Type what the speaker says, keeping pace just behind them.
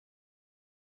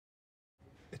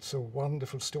it's a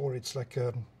wonderful story. It's like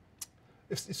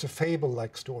it's a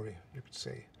fable-like story, you could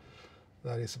say,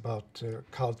 that is about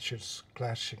cultures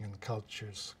clashing and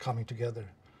cultures coming together.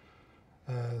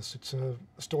 So it's a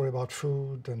story about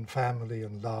food and family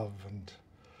and love and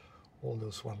all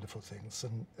those wonderful things,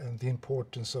 and the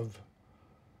importance of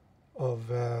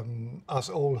us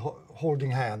all holding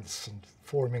hands and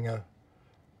forming a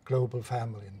global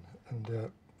family.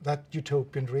 And that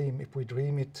utopian dream, if we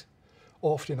dream it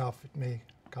often enough, it may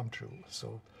come true.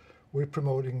 So we're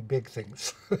promoting big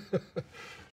things.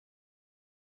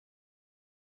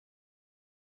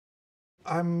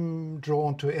 I'm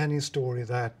drawn to any story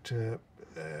that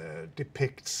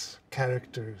depicts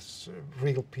characters,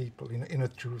 real people, in a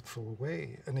truthful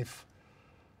way. And if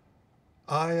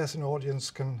I as an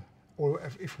audience can, or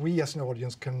if we as an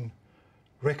audience can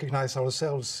recognize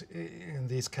ourselves in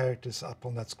these characters up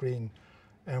on that screen,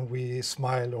 and we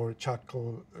smile or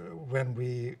chuckle when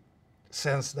we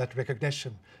sense that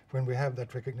recognition, when we have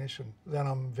that recognition, then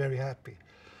I'm very happy.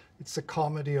 It's a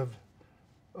comedy of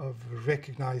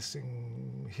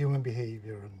recognizing human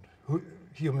behavior and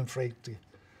human frailty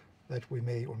that we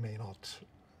may or may not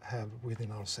have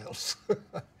within ourselves.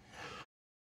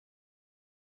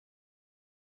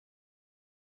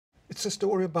 It's a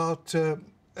story about a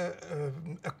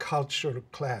cultural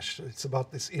clash. It's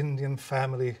about this Indian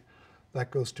family that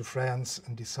goes to France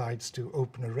and decides to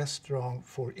open a restaurant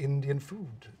for Indian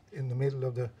food in the middle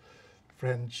of the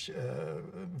French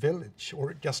village,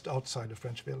 or just outside the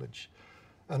French village.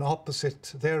 And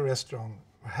opposite their restaurant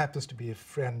happens to be a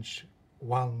French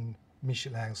one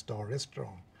Michelin-starred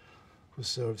restaurant who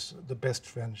serves the best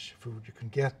French food you can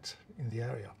get in the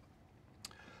area.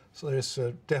 So there's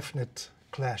a definite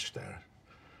clash there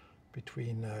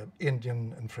between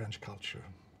Indian and French culture.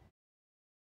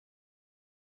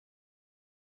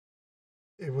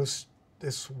 It was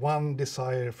this one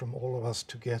desire from all of us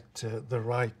to get the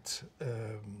right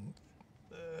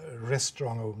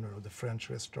restaurant owner of the French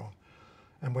restaurant.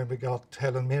 And when we got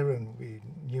Helen Mirren, we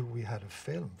knew we had a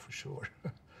film for sure.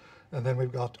 And then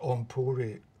we've got Om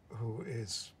Puri, who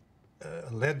is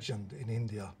a legend in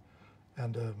India,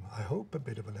 and I hope a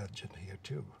bit of a legend here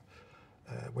too.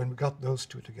 When we got those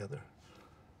two together.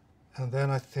 And then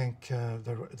I think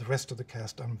the rest of the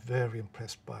cast, I'm very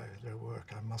impressed by their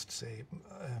work, I must say.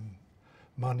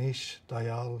 Manish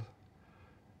Dayal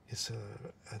is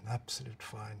an absolute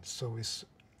find. So is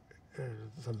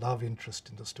the love interest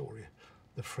in the story,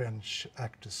 the French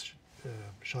actress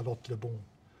Charlotte Le Bon.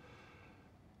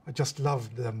 I just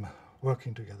love them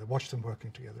working together, watch them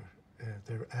working together.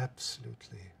 They're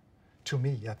absolutely, to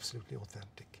me, absolutely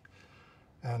authentic.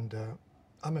 And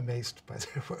I'm amazed by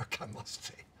their work, I must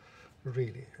say.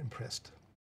 Really impressed.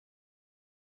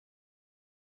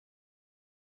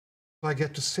 I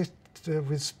get to sit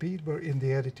with Spielberg in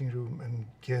the editing room and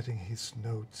getting his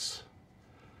notes.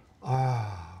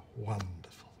 Ah,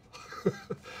 wonderful.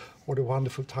 What a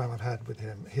wonderful time I've had with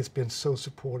him. He's been so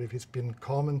supportive. He's been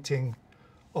commenting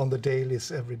on the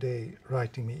dailies every day,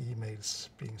 writing me emails,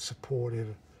 being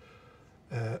supportive.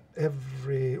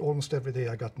 Almost every day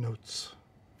I got notes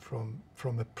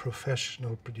from a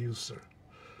professional producer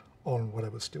on what I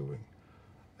was doing,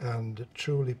 and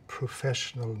truly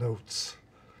professional notes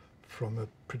from a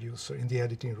producer in the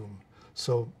editing room.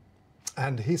 So,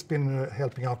 and he's been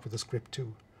helping out with the script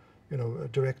too. You know, a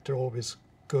director always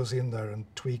goes in there and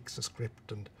tweaks the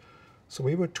script, and so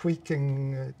we were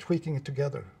tweaking it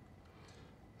together.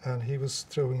 And he was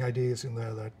throwing ideas in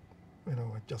there that, you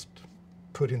know, I just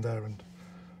put in there and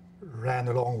ran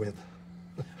along with.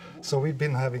 So we've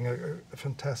been having a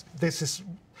fantastic. This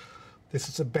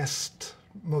is the best,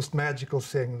 most magical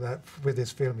thing that with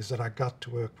this film is that I got to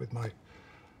work with my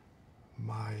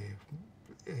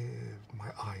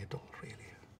idol, really.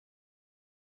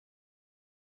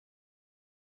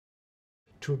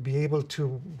 To be able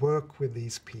to work with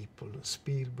these people,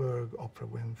 Spielberg, Oprah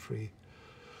Winfrey,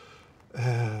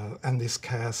 and this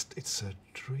cast, it's a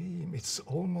dream. It's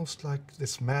almost like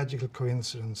this magical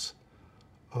coincidence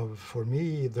of, for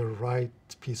me, the right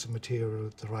piece of material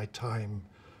at the right time,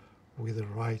 with the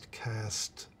right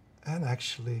cast, and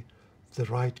actually the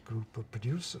right group of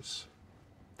producers.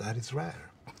 That is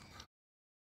rare.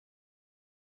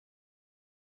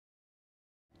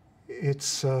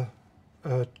 It's a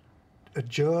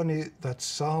journey that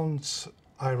sounds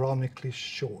ironically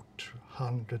short,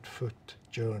 100-foot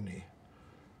journey.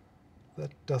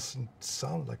 That doesn't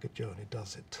sound like a journey,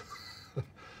 does it?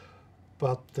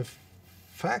 But the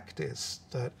fact is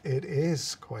that it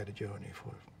is quite a journey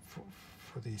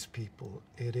for these people.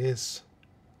 It is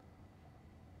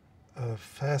a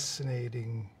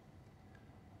fascinating,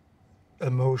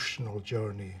 emotional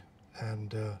journey,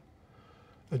 and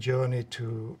a journey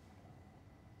to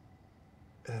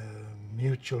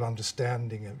mutual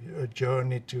understanding, a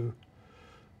journey to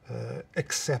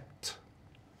accept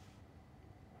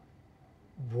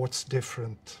what's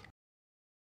different.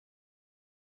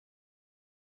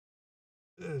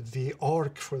 The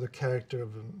arc for the character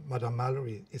of Madame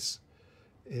Mallory is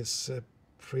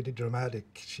pretty dramatic.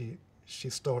 She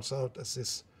starts out as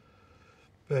this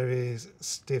very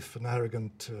stiff and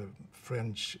arrogant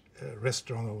French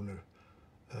restaurant owner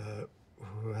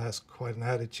who has quite an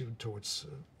attitude towards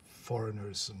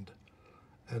foreigners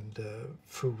and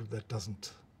food that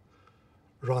doesn't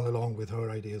run along with her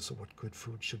ideas of what good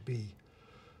food should be.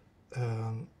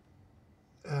 And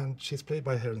she's played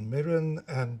by Helen Mirren,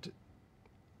 and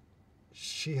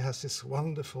she has this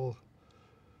wonderful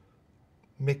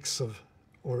mix of,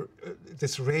 or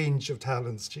this range of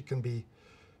talents. She can be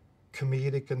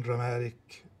comedic and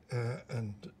dramatic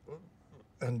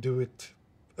and do it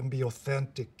and be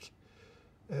authentic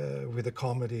with a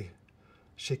comedy.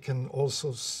 She can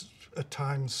also, at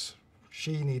times,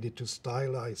 she needed to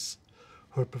stylize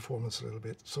her performance a little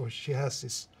bit. So she has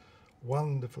this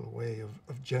wonderful way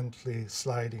of gently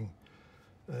sliding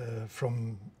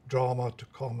from drama to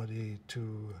comedy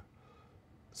to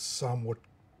somewhat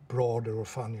broader or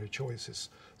funnier choices.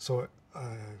 So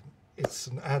it's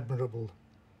an admirable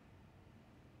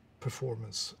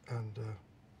performance, and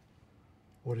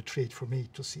what a treat for me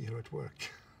to see her at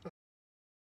work.